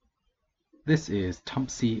This is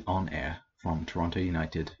Tumpsy on Air from Toronto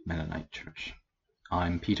United Mennonite Church.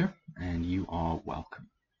 I'm Peter, and you are welcome,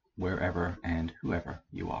 wherever and whoever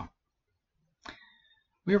you are.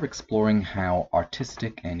 We are exploring how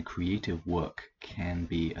artistic and creative work can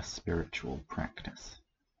be a spiritual practice.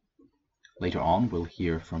 Later on, we'll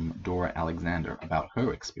hear from Dora Alexander about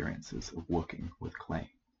her experiences of working with clay.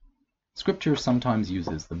 Scripture sometimes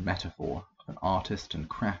uses the metaphor of an artist and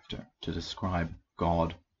crafter to describe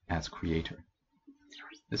God as creator.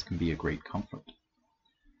 This can be a great comfort.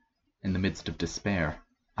 In the midst of despair,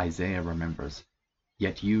 Isaiah remembers,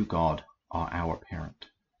 "Yet you, God, are our parent.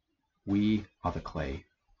 We are the clay.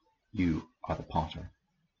 You are the potter.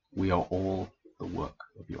 We are all the work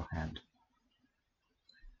of your hand."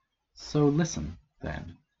 So listen,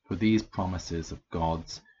 then, for these promises of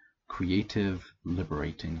God's creative,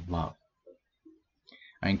 liberating love.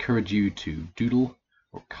 I encourage you to doodle,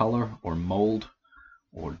 or color, or mold,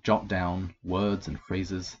 or jot down words and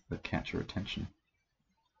phrases that catch your attention.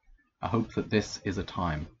 I hope that this is a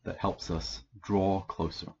time that helps us draw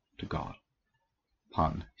closer to God.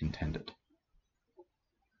 Pun intended.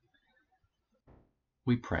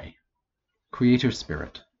 We pray. Creator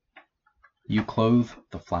Spirit, you clothe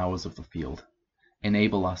the flowers of the field.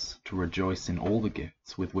 Enable us to rejoice in all the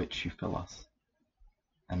gifts with which you fill us.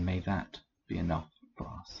 And may that be enough for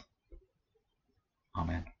us.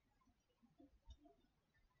 Amen.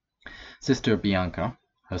 Sister Bianca,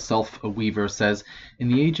 herself a weaver, says, "In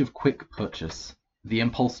the age of quick purchase, the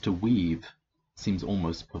impulse to weave seems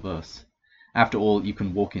almost perverse. After all, you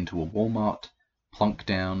can walk into a Walmart, plunk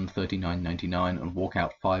down $39.99, and walk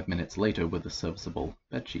out 5 minutes later with a serviceable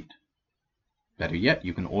bedsheet. Better yet,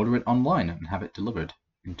 you can order it online and have it delivered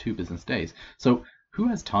in 2 business days. So who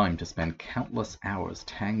has time to spend countless hours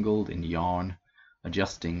tangled in yarn,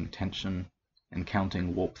 adjusting tension, and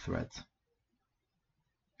counting warp threads?"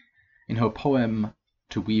 In her poem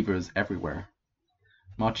To Weavers Everywhere,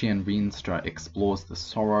 Marcian Rienstra explores the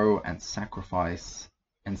sorrow and sacrifice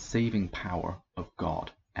and saving power of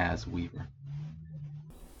God as weaver.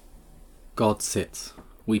 God sits,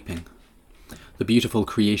 weeping. The beautiful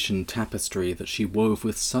creation tapestry that she wove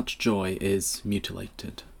with such joy is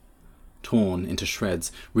mutilated, torn into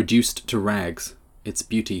shreds, reduced to rags, its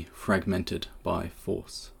beauty fragmented by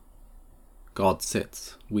force. God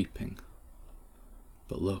sits, weeping.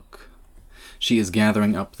 But look, she is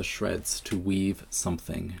gathering up the shreds to weave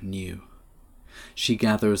something new. She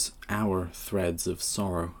gathers our threads of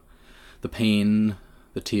sorrow, the pain,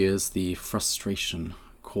 the tears, the frustration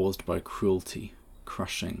caused by cruelty,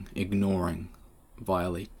 crushing, ignoring,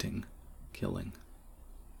 violating, killing.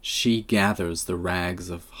 She gathers the rags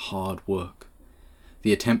of hard work,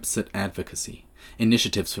 the attempts at advocacy,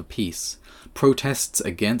 initiatives for peace, protests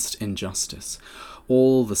against injustice,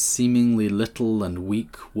 all the seemingly little and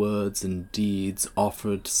weak words and deeds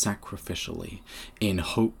offered sacrificially, in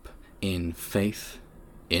hope, in faith,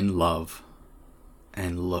 in love.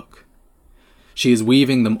 And look, she is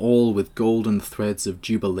weaving them all with golden threads of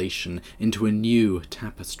jubilation into a new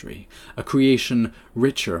tapestry, a creation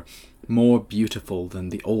richer, more beautiful than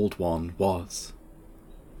the old one was.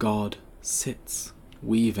 God sits,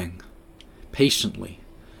 weaving, patiently,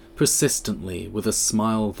 persistently, with a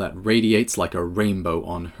smile that radiates like a rainbow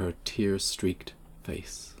on her tear-streaked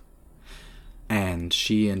face. And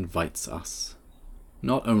she invites us,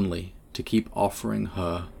 not only to keep offering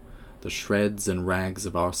her the shreds and rags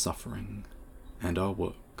of our suffering and our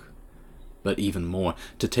work, but even more,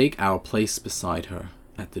 to take our place beside her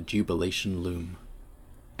at the jubilation loom,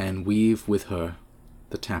 and weave with her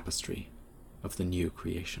the tapestry of the new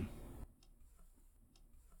creation.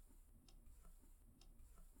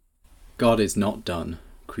 God is not done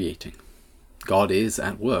creating. God is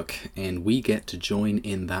at work, and we get to join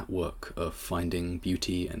in that work of finding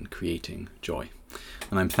beauty and creating joy.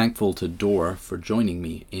 And I'm thankful to Dora for joining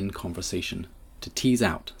me in conversation to tease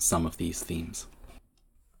out some of these themes.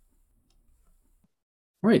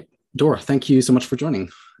 All right, Dora, thank you so much for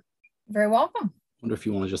joining. Very welcome. I wonder if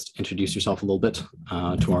you want to just introduce yourself a little bit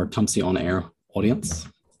to our Tumpsy on Air audience.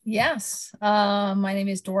 Yes, my name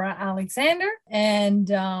is Dora Alexander,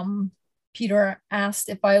 and Peter asked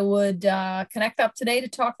if I would connect up today to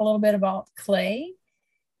talk a little bit about clay.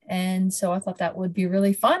 And so I thought that would be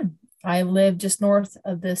really fun. I live just north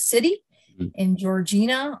of the city in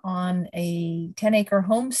Georgina on a 10-acre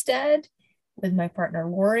homestead with my partner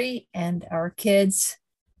Lori and our kids.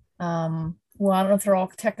 Well, I don't know if they're all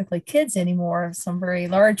technically kids anymore, some very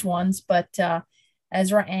large ones, but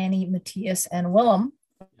Ezra, Annie, Matthias, and Willem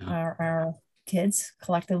are our kids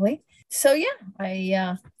collectively. So yeah,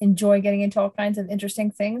 I enjoy getting into all kinds of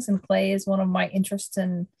interesting things, and clay is one of my interests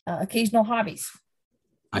and occasional hobbies.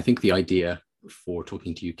 I think the idea for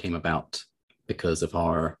talking to you came about because of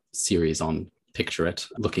our series on Picture It,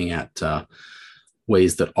 looking at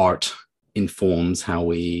ways that art informs how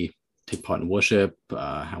we take part in worship,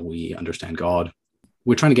 how we understand God.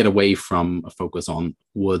 We're trying to get away from a focus on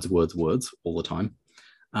words all the time,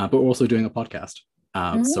 but we're also doing a podcast.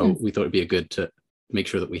 So we thought it'd be good to make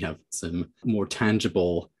sure that we have some more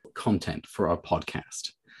tangible content for our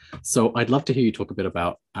podcast. So I'd love to hear you talk a bit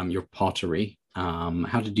about your pottery.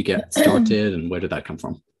 How did you get started and where did that come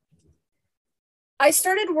from? I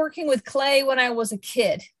started working with clay when I was a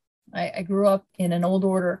kid. I grew up in an old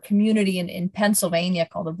order community in Pennsylvania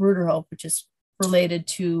called the Bruderhof, which is related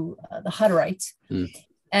to the Hutterites.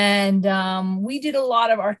 And we did a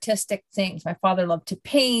lot of artistic things. My father loved to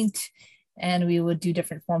paint, and we would do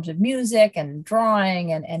different forms of music and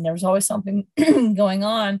drawing, and there was always something going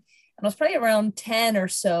on. And I was probably around 10 or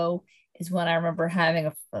so is when I remember having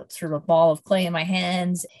a sort of a ball of clay in my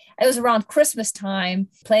hands. It was around Christmas time,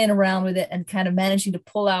 playing around with it and kind of managing to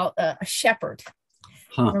pull out a shepherd.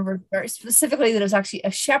 I remember very specifically that it was actually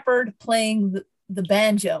a shepherd playing the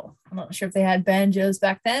banjo. I'm not sure if they had banjos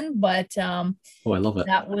back then, but I love it.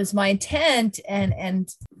 That was my intent.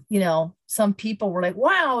 And you know, some people were like,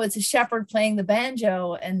 wow, it's a shepherd playing the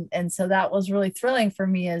banjo. And so that was really thrilling for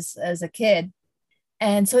me as a kid.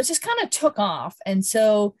 And so it just kind of took off. And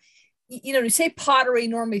so, you know, to say pottery,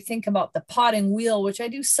 normally think about the potting wheel, which I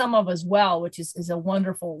do some of as well, which is a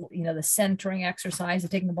wonderful, you know, the centering exercise of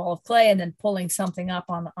taking the ball of clay and then pulling something up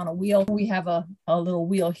on a wheel. We have a little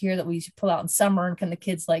wheel here that we used to pull out in summer, and kind of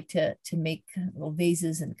kids like to make little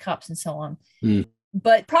vases and cups and so on.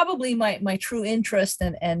 But probably my true interest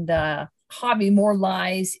and hobby more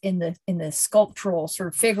lies in the sculptural sort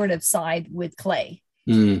of figurative side with clay.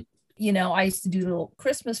 You know, I used to do little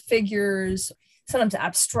Christmas figures, sometimes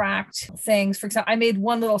abstract things. For example, I made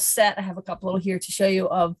one little set. I have a couple little here to show you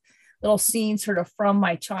of little scenes sort of from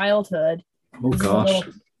my childhood. Oh gosh.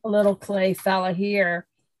 A little clay fella here.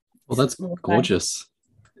 Well, that's gorgeous.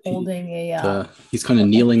 Holding he's kind of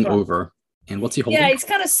kneeling over. And what's he holding? Yeah, he's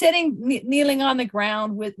kind of sitting, kneeling on the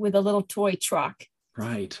ground with a little toy truck.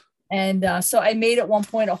 Right. And so I made at one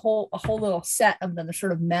point a whole little set of them, the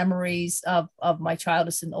sort of memories of my childhood.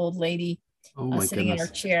 It's an old lady sitting in her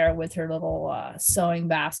chair with her little sewing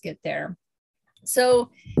basket there. So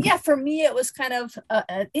yeah, for me, it was kind of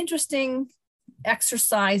an interesting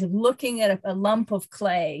exercise of looking at a lump of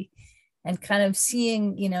clay and kind of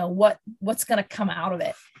seeing, you know, what's going to come out of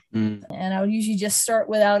it. And I would usually just start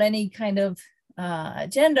without any kind of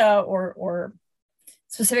agenda or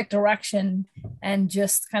specific direction and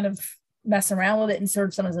just kind of mess around with it and sort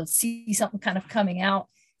of sometimes I'd see something kind of coming out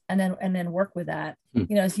and then work with that.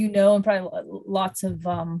 You know, as you know, and probably lots of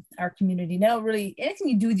our community know, really anything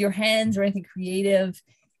you do with your hands or anything creative,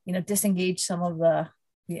 you know, disengage some of the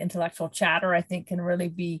intellectual chatter, I think can really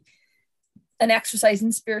be an exercise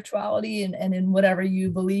in spirituality and in whatever you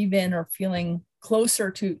believe in or feeling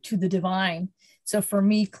closer to the divine. So for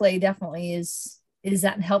me, clay definitely is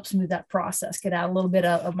that and helps me with that process, get out a little bit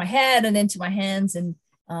of my head and into my hands. And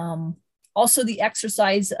also the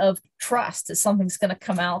exercise of trust is something's going to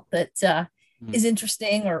come out that is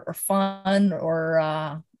interesting or fun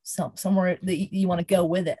or somewhere that you want to go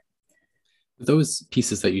with it. Those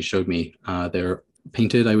pieces that you showed me, they're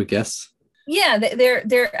painted, I would guess. Yeah,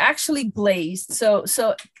 they're actually glazed. So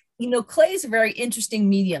you know, clay is a very interesting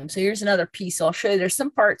medium. So here's another piece I'll show you. There's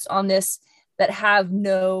some parts on this that have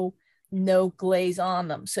no glaze on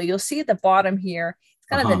them. So you'll see at the bottom here, it's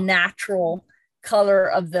kind of the natural color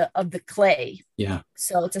of the clay. Yeah.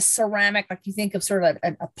 So it's a ceramic, like you think of sort of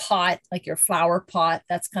a pot, like your flower pot,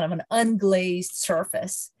 that's kind of an unglazed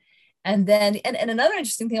surface. And then, and another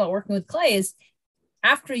interesting thing about working with clay is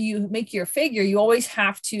after you make your figure, you always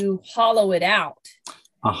have to hollow it out.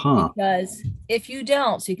 Because if you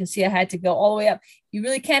don't, so you can see I had to go all the way up, you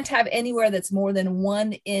really can't have anywhere that's more than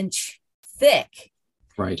 1 inch thick.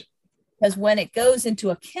 Right. Because when it goes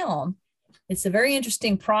into a kiln, it's a very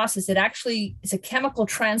interesting process. It actually is a chemical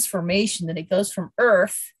transformation that it goes from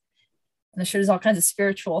earth. And I'm sure there's all kinds of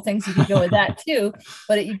spiritual things you can go with that too.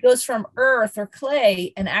 But it goes from earth or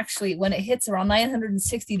clay. And actually, when it hits around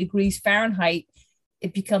 960 degrees Fahrenheit,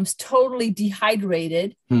 it becomes totally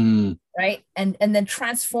dehydrated, right? And then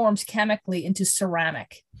transforms chemically into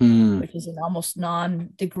ceramic, which is an almost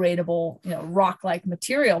non-degradable, you know, rock-like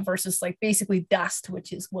material versus like basically dust,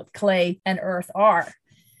 which is what clay and earth are.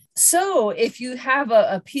 So if you have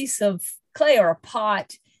a piece of clay or a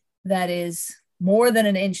pot that is more than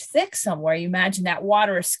 1 inch thick somewhere, you imagine that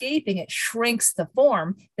water escaping, it shrinks the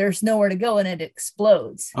form, there's nowhere to go and it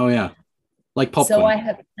explodes. Oh yeah. Like popcorn.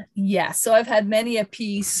 So I've had many a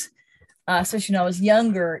piece especially when I was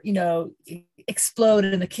younger,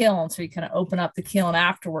 exploded in the kiln. So you kind of open up the kiln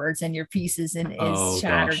afterwards and your pieces is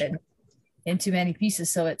shattered into many pieces.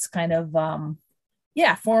 So it's kind of,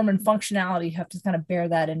 form and functionality. You have to kind of bear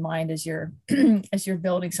that in mind as you're, as you're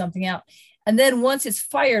building something out. And then once it's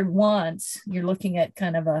fired once, you're looking at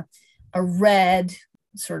kind of a red,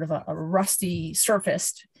 sort of a rusty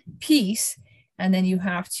surfaced piece. And then you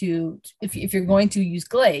have to, if you're going to use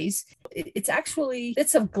glaze, it's actually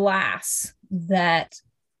bits of glass that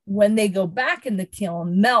when they go back in the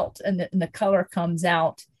kiln melt and the color comes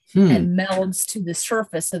out and melds to the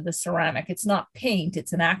surface of the ceramic. It's not paint,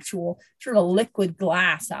 it's an actual sort of liquid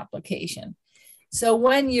glass application. So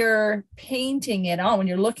when you're painting it on, when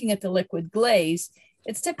you're looking at the liquid glaze,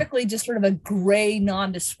 it's typically just sort of a gray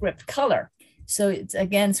nondescript color. So it's,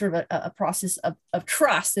 again, sort of a process of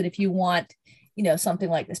trust that if you want, something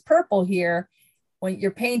like this purple here, when you're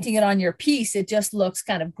painting it on your piece, it just looks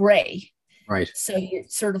kind of gray. Right. So you're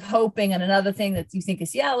sort of hoping, and another thing that you think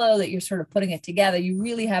is yellow, that you're sort of putting it together. You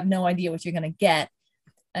really have no idea what you're going to get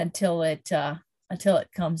until it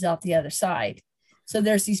comes out the other side. So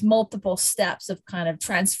there's these multiple steps of kind of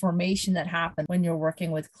transformation that happen when you're working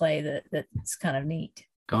with clay that's kind of neat.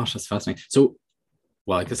 Gosh, that's fascinating. So,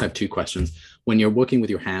 well, I guess I have two questions. When you're working with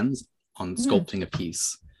your hands on sculpting a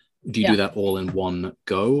piece, do you do that all in one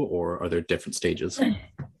go, or are there different stages?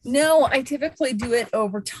 No, I typically do it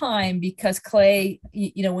over time because clay,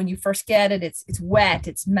 when you first get it, it's wet,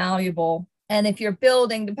 it's malleable. And if you're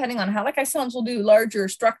building, depending on how, like I sometimes will do larger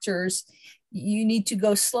structures, you need to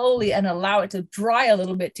go slowly and allow it to dry a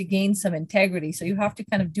little bit to gain some integrity. So you have to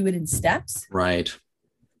kind of do it in steps. Right.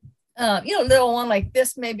 Little one like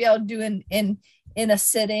this, maybe I'll do in a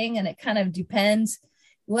sitting, and it kind of depends.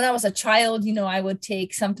 When I was a child, I would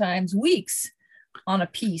take sometimes weeks on a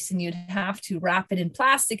piece, and you'd have to wrap it in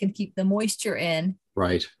plastic and keep the moisture in.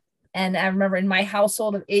 Right. And I remember in my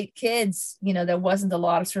household of 8 kids, there wasn't a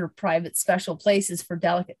lot of sort of private special places for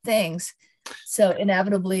delicate things. So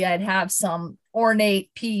inevitably I'd have some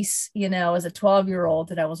ornate piece, as a 12-year-old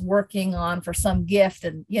that I was working on for some gift,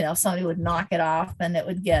 and, somebody would knock it off and it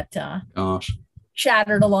would get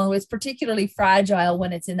shattered along the way. It's particularly fragile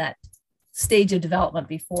when it's in that stage of development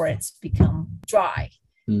before it's become dry.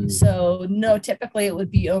 So no, typically it would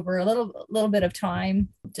be over a little bit of time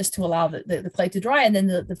just to allow the clay to dry. And then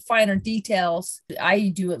the finer details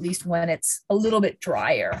I do at least when it's a little bit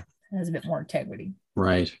drier, has a bit more integrity.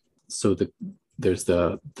 Right. So there's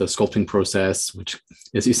the sculpting process, which,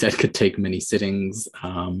 as you said, could take many sittings.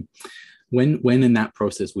 When in that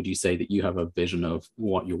process would you say that you have a vision of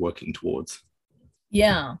what you're working towards?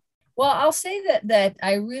 Yeah. Well, I'll say that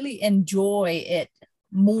I really enjoy it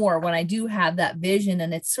more when I do have that vision.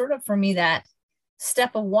 And it's sort of, for me, that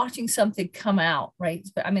step of watching something come out, right?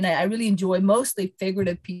 But I mean, I really enjoy mostly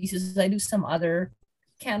figurative pieces. I do some other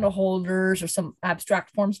candle holders or some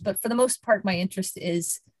abstract forms, but for the most part, my interest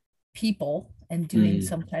is people and doing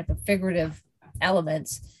some type of figurative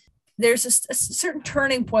elements. There's a certain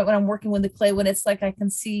turning point when I'm working with the clay, when it's like I can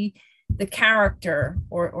see the character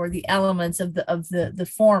or the elements of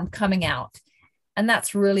the form coming out. And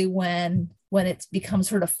that's really when it becomes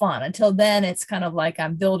sort of fun. Until then, it's kind of like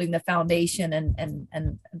I'm building the foundation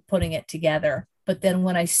and putting it together. But then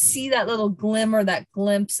when I see that little glimmer, that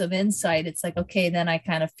glimpse of insight, it's like, okay, then I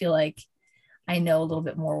kind of feel like I know a little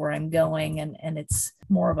bit more where I'm going, and it's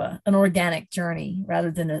more of an organic journey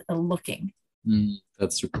rather than a looking.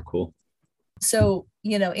 That's super cool. So,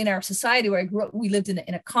 in our society where I grew up, we lived in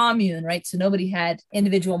a commune, right? So nobody had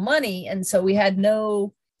individual money. And so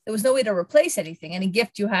there was no way to replace anything. Any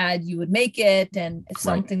gift you had, you would make it. And if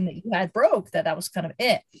something that you had broke, that was kind of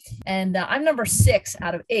it. And I'm number 6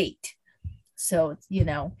 out of 8. So,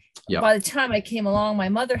 by the time I came along, my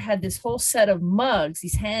mother had this whole set of mugs,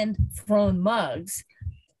 these hand-thrown mugs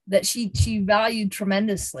that she valued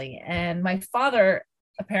tremendously. And my father,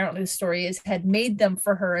 apparently the story is, had made them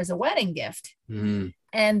for her as a wedding gift.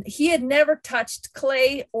 And he had never touched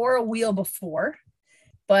clay or a wheel before.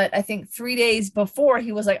 But I think 3 days before,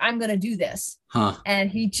 he was like, I'm going to do this.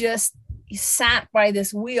 And he sat by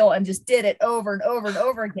this wheel and just did it over and over and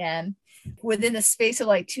over again within the space of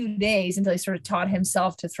like 2 days, until he sort of taught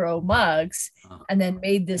himself to throw mugs, and then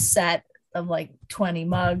made this set of like 20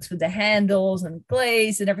 mugs with the handles and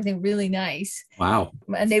glaze and everything really nice. Wow.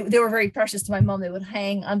 And they were very precious to my mom. They would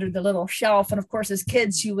hang under the little shelf. And of course, as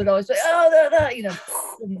kids, she would always be, and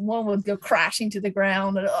one would go crashing to the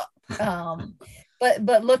ground.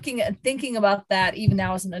 But thinking about that, even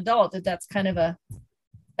now as an adult, that's kind of a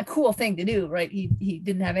cool thing to do, right? He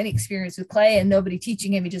didn't have any experience with clay and nobody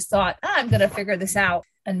teaching him. He just thought, I'm going to figure this out,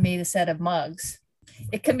 and made a set of mugs.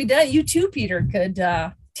 It can be done. You too, Peter, could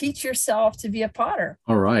teach yourself to be a potter.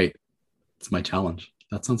 All right. It's my challenge.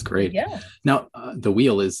 That sounds great. Yeah. Now, the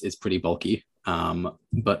wheel is pretty bulky,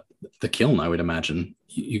 but the kiln, I would imagine,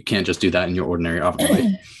 you can't just do that in your ordinary oven,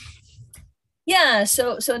 right? Yeah,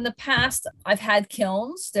 so in the past, I've had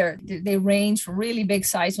kilns. They range from really big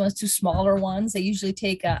size ones to smaller ones. They usually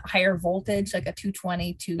take a higher voltage, like a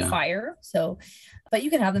 220 to fire. So, but you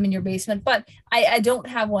can have them in your basement. But I don't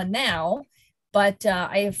have one now. But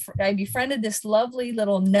I befriended this lovely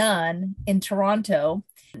little nun in Toronto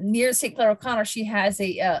near St. Clair O'Connor. She has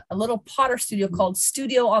a little potter studio called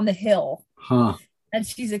Studio on the Hill. Huh. And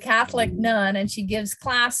she's a Catholic nun, and she gives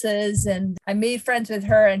classes, and I made friends with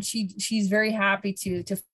her, and she's very happy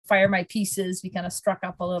to fire my pieces. We kind of struck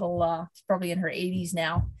up a little, she's probably in her 80s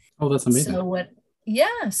now. Oh, that's amazing.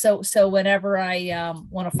 So whenever I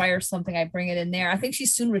want to fire something, I bring it in there. I think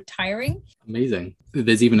she's soon retiring. Amazing.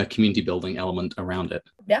 There's even a community building element around it.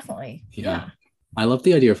 Definitely. Yeah. I love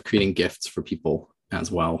the idea of creating gifts for people as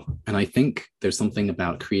well. And I think there's something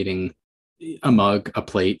about creating a mug, a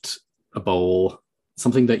plate, a bowl,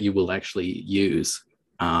 something that you will actually use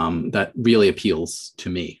that really appeals to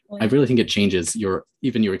me. I really think it changes your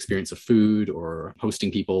experience of food or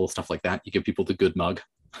hosting people, stuff like that. You give people the good mug.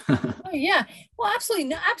 Oh, yeah. Well, absolutely.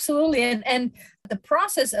 No, absolutely. And the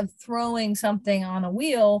process of throwing something on a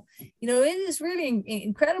wheel, it is really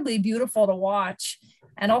incredibly beautiful to watch,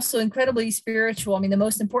 and also incredibly spiritual. I mean, the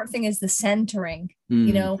most important thing is the centering,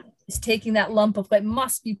 is taking that lump of clay. It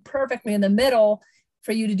must be perfectly in the middle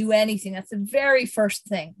for you to do anything. That's the very first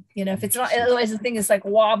thing. If it's not, otherwise the thing is like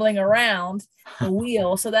wobbling around the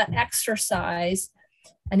wheel. So that exercise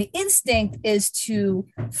and the instinct is to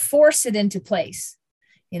force it into place,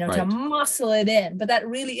 right, to muscle it in. But that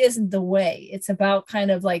really isn't the way. It's about kind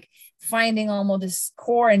of like finding almost this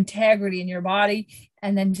core integrity in your body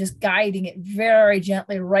and then just guiding it very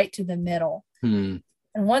gently right to the middle. And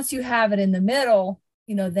once you have it in the middle,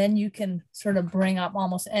 then you can sort of bring up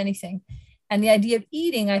almost anything. And the idea of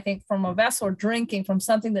eating, I think, from a vessel or drinking from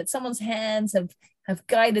something that someone's hands have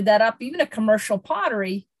guided that up, even a commercial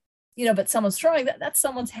pottery, but someone's throwing that's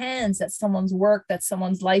someone's hands, that's someone's work, that's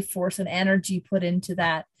someone's life force and energy put into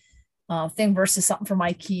that thing versus something from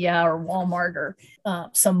IKEA or Walmart or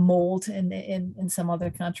some mold in some other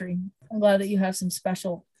country. I'm glad that you have some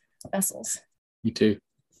special vessels. Me too.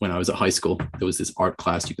 When I was at high school, there was this art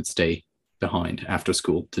class you could stay behind after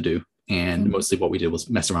school to do. And mostly what we did was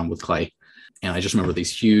mess around with clay. And I just remember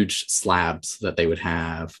these huge slabs that they would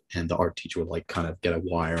have, and the art teacher would like kind of get a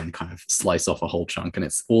wire and kind of slice off a whole chunk. And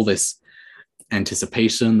it's all this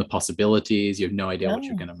anticipation, the possibilities. You have no idea what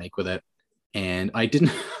you're going to make with it. And I don't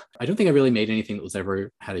think I really made anything that was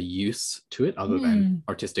ever had a use to it other than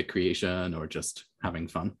artistic creation or just having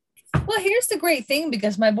fun. Well, here's the great thing,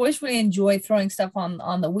 because my boys really enjoy throwing stuff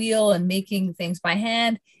on the wheel and making things by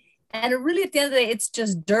hand. And really, at the end of the day, it's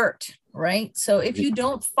just dirt, right? So if you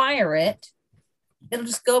don't fire it, it'll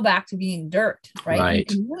just go back to being dirt, right? You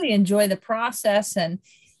can really enjoy the process. And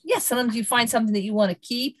yes, sometimes you find something that you want to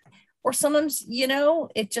keep, or sometimes,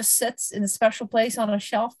 it just sits in a special place on a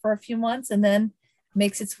shelf for a few months and then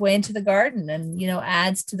makes its way into the garden and,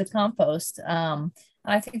 adds to the compost.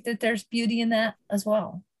 I think that there's beauty in that as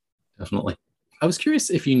well. Definitely. I was curious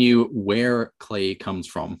if you knew where clay comes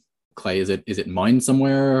from. Clay, is it mined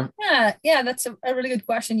somewhere? Yeah, that's a really good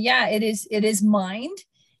question. Yeah, it is mined.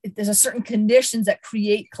 There's a certain conditions that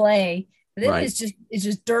create clay. But it's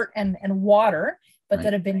just dirt and water, but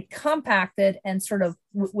that have been compacted and sort of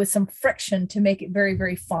with some friction to make it very,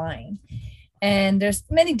 very fine. And there's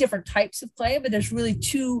many different types of clay, but there's really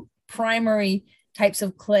two primary types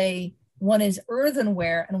of clay. One is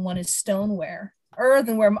earthenware and one is stoneware.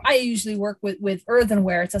 Earthenware, I usually work with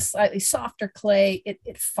earthenware. It's a slightly softer clay.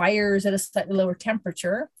 It fires at a slightly lower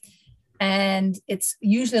temperature, and it's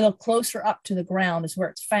usually a little closer up to the ground is where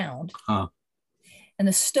it's found. And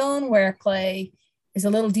the stoneware clay is a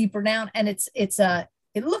little deeper down, and it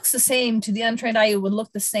looks the same to the untrained eye. It would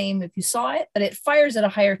look the same if you saw it, but it fires at a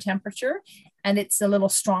higher temperature, and it's a little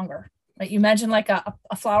stronger. Right? You imagine like a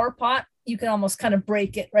flower pot. You can almost kind of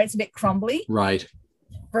break it, right? It's a bit crumbly. Right.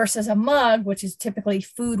 Versus a mug, which is typically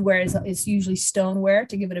foodware, is usually stoneware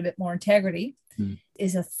to give it a bit more integrity,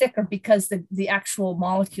 is a thicker because the actual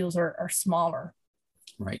molecules are smaller.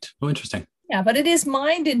 Right. Oh, interesting. Yeah, but it is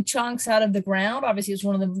mined in chunks out of the ground. Obviously, it's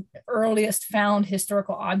one of the earliest found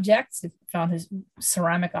historical objects. It found his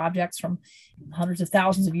ceramic objects from hundreds of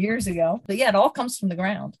thousands of years ago. But yeah, it all comes from the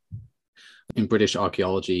ground. In British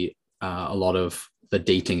archaeology, a lot of the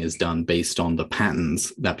dating is done based on the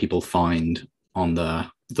patterns that people find on the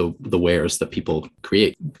wares that people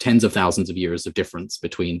create. Tens of thousands of years of difference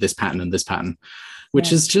between this pattern and this pattern,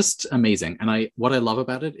 which is just amazing. And what I love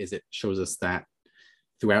about it is it shows us that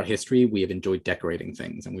throughout history, we have enjoyed decorating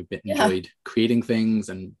things, and we've enjoyed creating things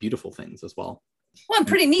and beautiful things as well. Well, and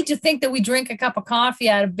pretty neat to think that we drink a cup of coffee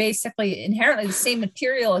out of basically inherently the same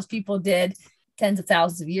material as people did tens of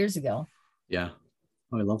thousands of years ago. Yeah.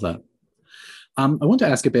 Oh, I love that. I want to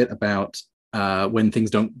ask a bit about when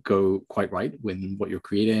things don't go quite right, when what you're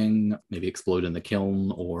creating maybe explode in the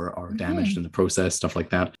kiln or are damaged in the process, stuff like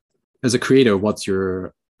that. As a creator, what's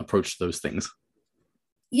your approach to those things?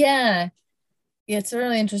 Yeah, it's a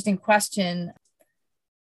really interesting question.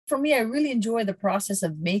 For me, I really enjoy the process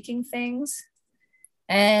of making things.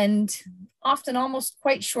 And often almost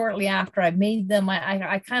quite shortly after I've made them,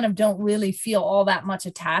 I kind of don't really feel all that much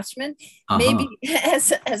attachment. Maybe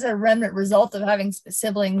as a remnant result of having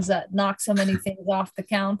siblings that knock so many things off the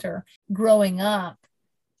counter growing up.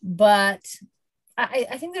 But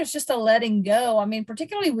I think there's just a letting go. I mean,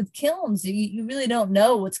 particularly with kilns, you really don't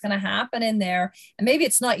know what's going to happen in there. And maybe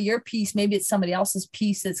it's not your piece, maybe it's somebody else's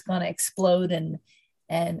piece that's going to explode and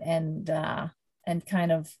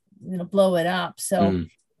kind of, blow it up. So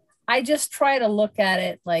I just try to look at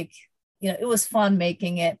it like, it was fun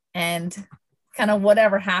making it, and kind of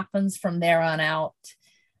whatever happens from there on out,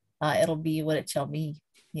 it'll be what it shall be,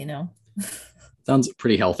 Sounds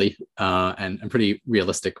pretty healthy and pretty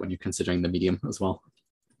realistic when you're considering the medium as well.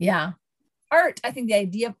 Yeah. Art, I think the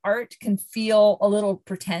idea of art can feel a little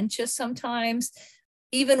pretentious sometimes.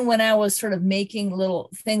 Even when I was sort of making little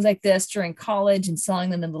things like this during college and selling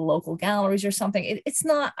them in the local galleries or something, it's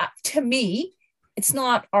not, to me, it's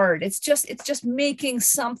not art. It's just making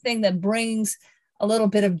something that brings a little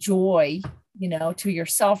bit of joy, to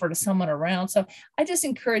yourself or to someone around. So I just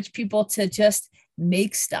encourage people to just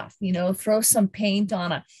make stuff, throw some paint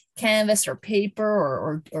on a canvas or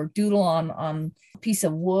paper or doodle on a piece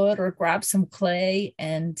of wood, or grab some clay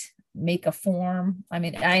and make a form. I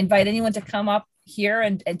mean, I invite anyone to come up here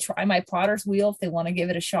and try my potter's wheel if they want to give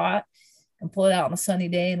it a shot and pull it out on a sunny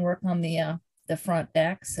day and work on the front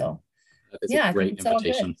deck. So a great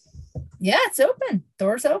invitation. Yeah, it's open.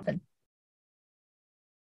 Doors open.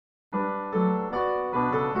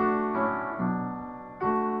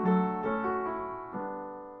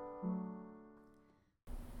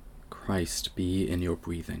 Christ be in your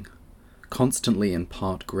breathing. Constantly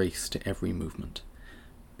impart grace to every movement.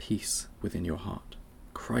 Peace within your heart.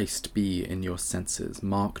 Christ be in your senses,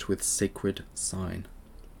 marked with sacred sign.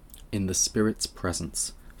 In the Spirit's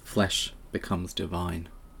presence, flesh becomes divine.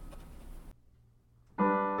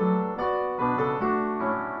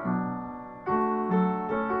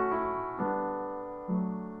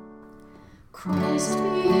 Christ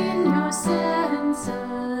be in your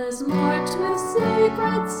senses, marked with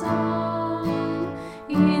sacred sign.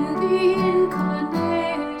 In the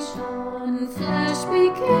incarnation, flesh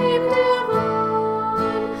became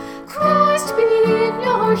divine. Christ be in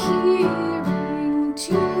your hearing,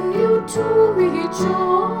 tune you to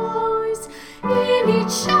rejoice. In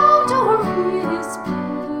each shout or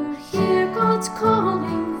whisper, hear God's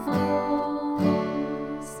calling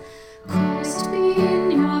voice. Christ be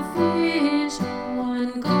in your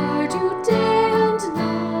vision, guard you day and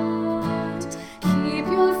night. Keep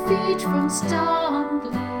your feet from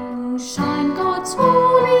stumbling, shine God's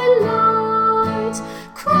holy light.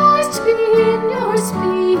 Christ be in your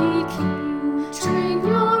speaking, train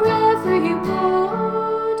your every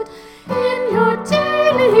word. In your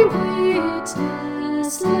daily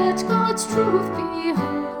witness, let God's truth be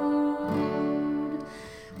heard.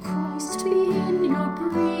 Christ be in your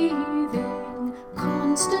breathing,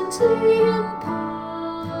 constantly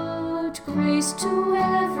impart grace to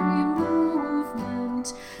every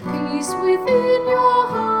movement, peace within your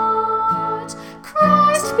heart.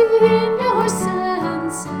 Christ be in your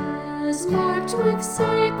senses, marked with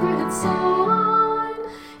sacred sign.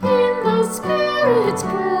 In the Spirit's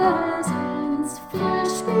presence,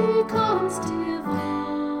 flesh becomes divine.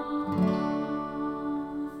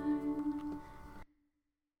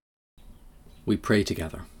 We pray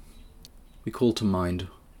together. We call to mind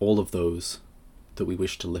all of those that we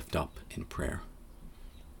wish to lift up in prayer.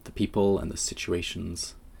 The people and the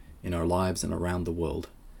situations in our lives and around the world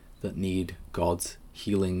that need God's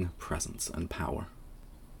healing presence and power.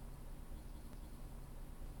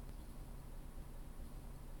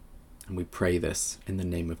 And we pray this in the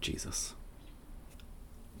name of Jesus.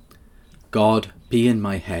 God, be in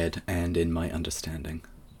my head and in my understanding.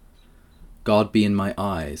 God, be in my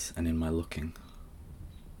eyes and in my looking.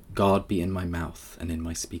 God, be in my mouth and in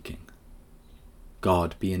my speaking.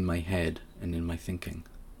 God, be in my head and in my thinking.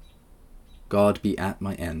 God, be at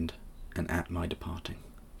my end and at my departing.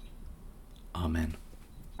 Amen.